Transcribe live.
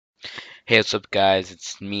Hey, what's up guys,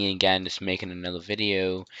 it's me again, just making another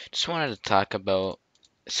video. Just wanted to talk about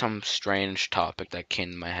some strange topic that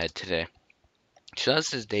came to my head today. So as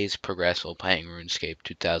the days progress while playing RuneScape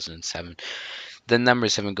 2007, the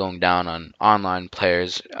numbers have been going down on online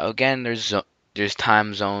players. Again, there's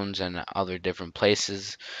time zones and other different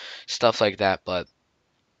places, stuff like that, but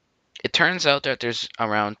it turns out that there's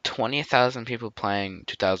around 20,000 people playing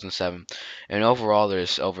 2007, and overall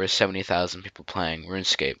there's over 70,000 people playing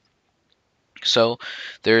RuneScape. So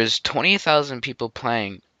there's 20,000 people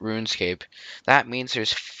playing RuneScape. That means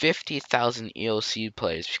there's 50,000 EoC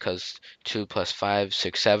players because 2 plus 5,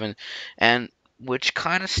 6, 7, and which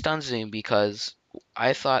kind of stuns me because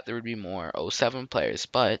I thought there would be more '07 players,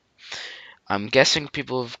 but I'm guessing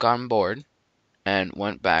people have gotten bored and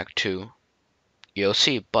went back to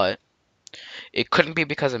EoC, but it couldn't be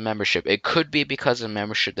because of membership. It could be because of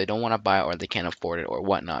membership. They don't want to buy it or they can't afford it or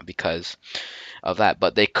whatnot because of that,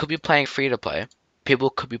 but they could be playing free to play. People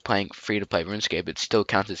could be playing free to play RuneScape. It still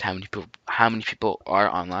counts as how many people are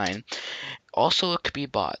online. Also, it could be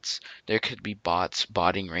bots. There could be bots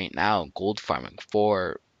botting right now, gold farming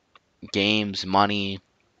for games, money,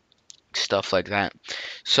 stuff like that.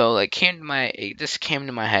 So it just came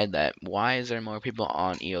to my head that why is there more people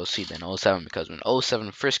on EoC than '07? Because when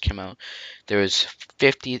 '07 first came out, I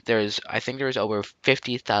think there was over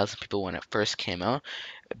 50,000 people when it first came out.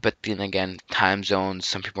 But then again, time zones,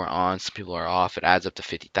 some people are on, some people are off. It adds up to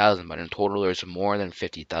 50,000. But in total, there's more than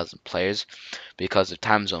 50,000 players because of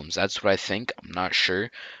time zones. That's what I think. I'm not sure,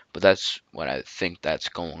 but that's what I think that's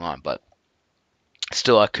going on. But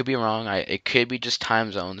still, I could be wrong. It could be just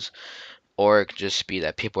time zones, or it could just be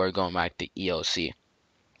that people are going back to EOC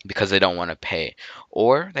because they don't want to pay,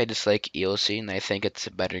 or they just like EOC and they think it's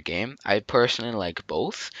a better game. I personally like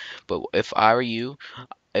both, but if I were you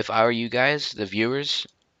guys, the viewers,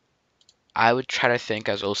 I would try to think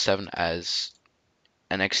as '07 as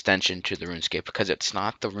an extension to the RuneScape because it's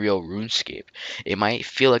not the real RuneScape. It might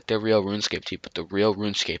feel like the real RuneScape to you, but the real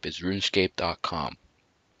RuneScape is runescape.com.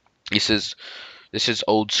 This is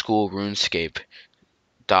old school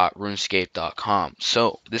RuneScape.runescape.com.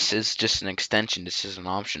 So this is just an extension. This is an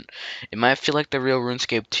option. It might feel like the real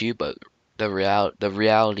RuneScape to you, but the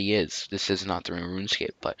reality is this is not the real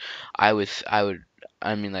RuneScape. But I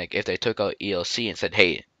mean, like, if they took out ELC and said,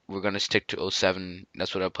 hey, we're gonna stick to '07.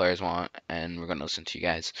 That's what our players want, and we're gonna listen to you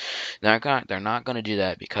guys. They're not gonna do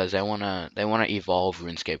that because they wanna evolve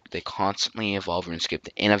RuneScape. They constantly evolve RuneScape.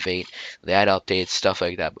 They innovate. They add updates, stuff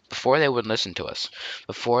like that. But before they would listen to us.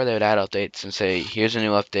 Before they would add updates and say, here's a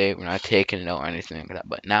new update. We're not taking it out or anything like that.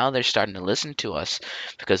 But now they're starting to listen to us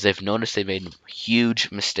because they've noticed they've made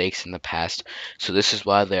huge mistakes in the past. So this is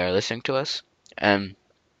why they are listening to us. And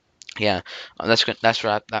yeah,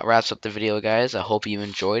 that wraps up the video, guys. I hope you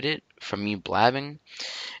enjoyed it from me blabbing,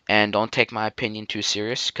 and don't take my opinion too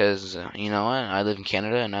serious, because you know what, I live in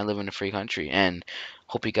Canada and I live in a free country, and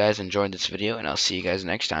hope you guys enjoyed this video, and I'll see you guys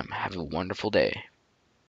next time. Have a wonderful day.